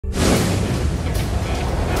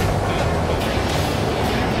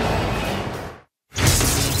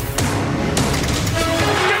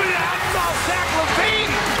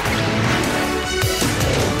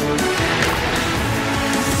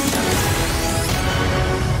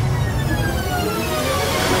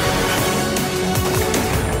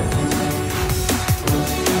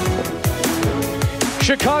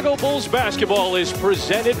Chicago Bulls basketball is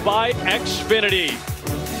presented by Xfinity.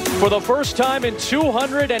 For the first time in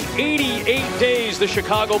 288 days, the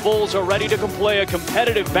Chicago Bulls are ready to play a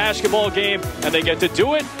competitive basketball game, and they get to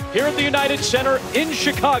do it here at the United Center in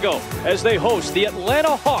Chicago as they host the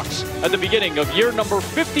Atlanta Hawks at the beginning of year number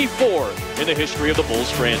 54 in the history of the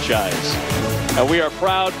Bulls franchise. And we are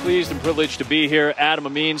proud, pleased, and privileged to be here. Adam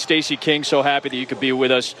Amin, Stacey King, so happy that you could be with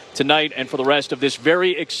us tonight and for the rest of this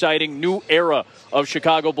very exciting new era of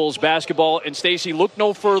Chicago Bulls basketball. And Stacey, look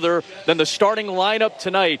no further than the starting lineup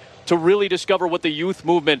tonight to really discover what the youth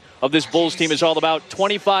movement of this Bulls team is all about.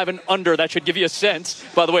 25 and under, that should give you a sense,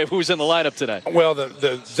 by the way, of who's in the lineup tonight. Well,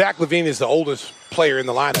 the Zach LaVine is the oldest player in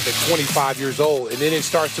the lineup at 25 years old, and then it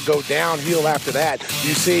starts to go downhill after that.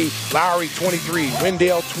 You see Lowry, 23,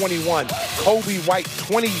 Wendell, 21, Kobe White,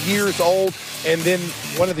 20 years old, and then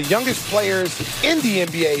one of the youngest players in the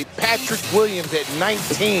NBA, Patrick Williams, at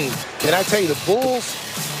 19. And I tell you, the Bulls,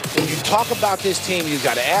 when you talk about this team, you've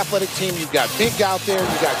got an athletic team, you've got big out there,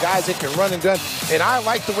 you've got guys that can run and gun. And I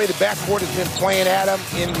like the way the backcourt has been playing, Adam,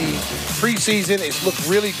 in the preseason. It's looked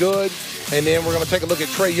really good. And then we're going to take a look at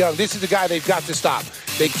Trae Young. This is the guy they've got to stop.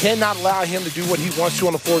 They cannot allow him to do what he wants to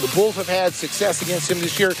on the floor. The Bulls have had success against him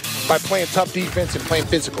this year by playing tough defense and playing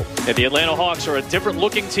physical. And the Atlanta Hawks are a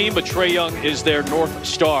different-looking team, but Trae Young is their North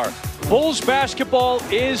Star. Bulls basketball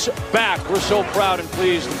is back. We're so proud and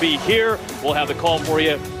pleased to be here. We'll have the call for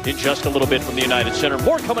you in just a little bit from the United Center.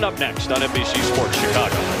 More coming up next on NBC Sports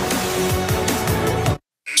Chicago.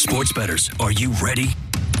 Sports bettors, are you ready?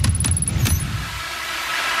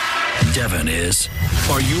 Devin is.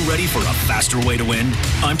 Are you ready for a faster way to win?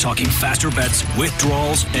 I'm talking faster bets,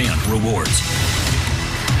 withdrawals, and rewards.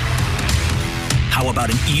 How about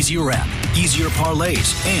an easier app, easier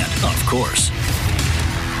parlays, and, of course,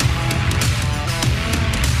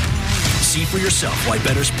 see for yourself why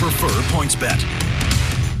bettors prefer PointsBet.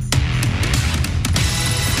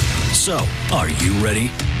 So, are you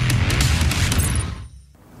ready?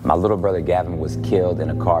 My little brother Gavin was killed in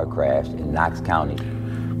a car crash in Knox County.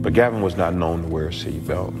 But Gavin was not known to wear a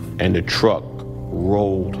seatbelt. And the truck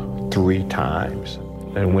rolled 3 times.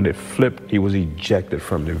 And when it flipped, he was ejected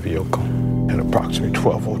from the vehicle at approximately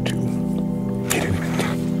 12:02. He didn't even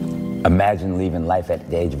die. Imagine leaving life at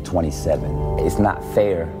the age of 27. It's not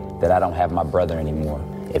fair that I don't have my brother anymore.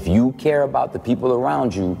 If you care about the people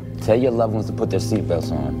around you, tell your loved ones to put their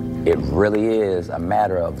seatbelts on. It really is a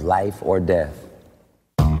matter of life or death.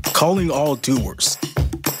 Calling all doers.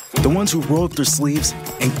 The ones who roll up their sleeves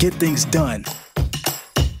and get things done.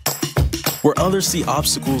 Where others see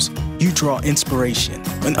obstacles, you draw inspiration.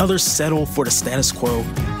 When others settle for the status quo,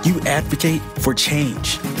 you advocate for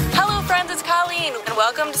change. Hello, friends, it's Colleen, and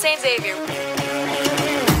welcome to St. Xavier.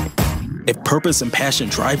 If purpose and passion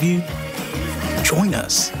drive you, join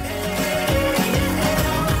us.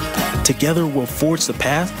 Together, we'll forge the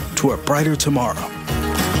path to a brighter tomorrow.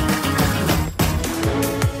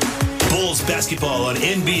 Bulls basketball on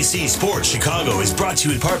NBC Sports Chicago is brought to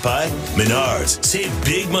you in part by Menards. Save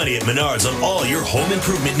big money at Menards on all your home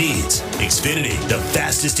improvement needs. Xfinity, the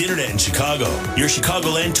fastest internet in Chicago. Your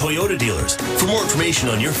Chicagoland Toyota dealers. For more information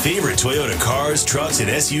on your favorite Toyota cars, trucks, and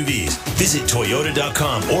SUVs, visit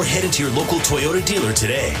Toyota.com or head into your local Toyota dealer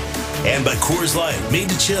today. And by Coors Light, made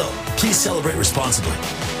to chill. Please celebrate responsibly.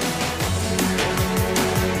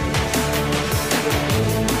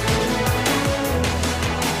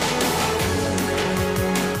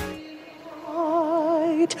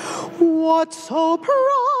 What so proudly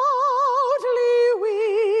we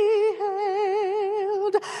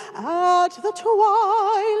hailed at the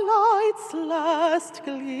twilight's last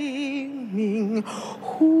gleaming,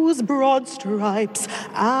 whose broad stripes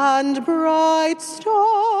and bright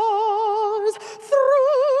stars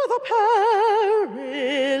through the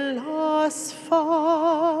perilous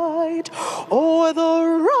fight o'er the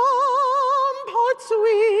ramparts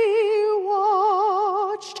we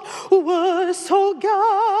watched were so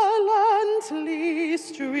gallantly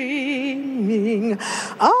streaming, and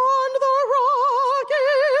the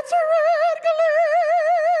rockets' red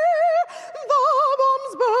glare, the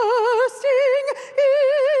bombs bursting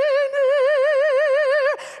in air,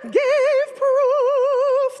 gave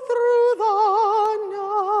proof through the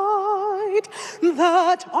night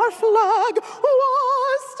that our flag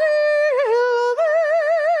was still there.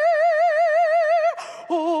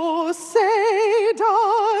 Oh, say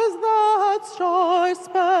does that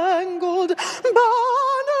star-spangled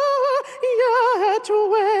banner yet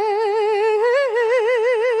wave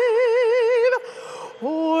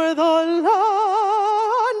o'er the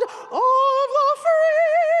land of the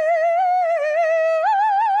free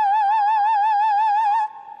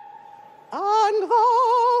and the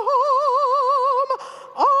home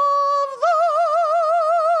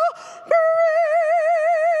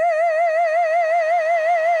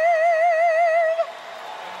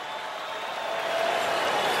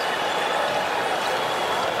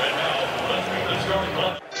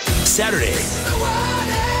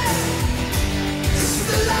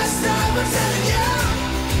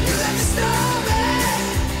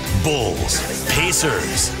Bulls,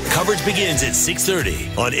 Pacers. Coverage begins at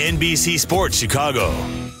 6:30 on NBC Sports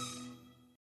Chicago.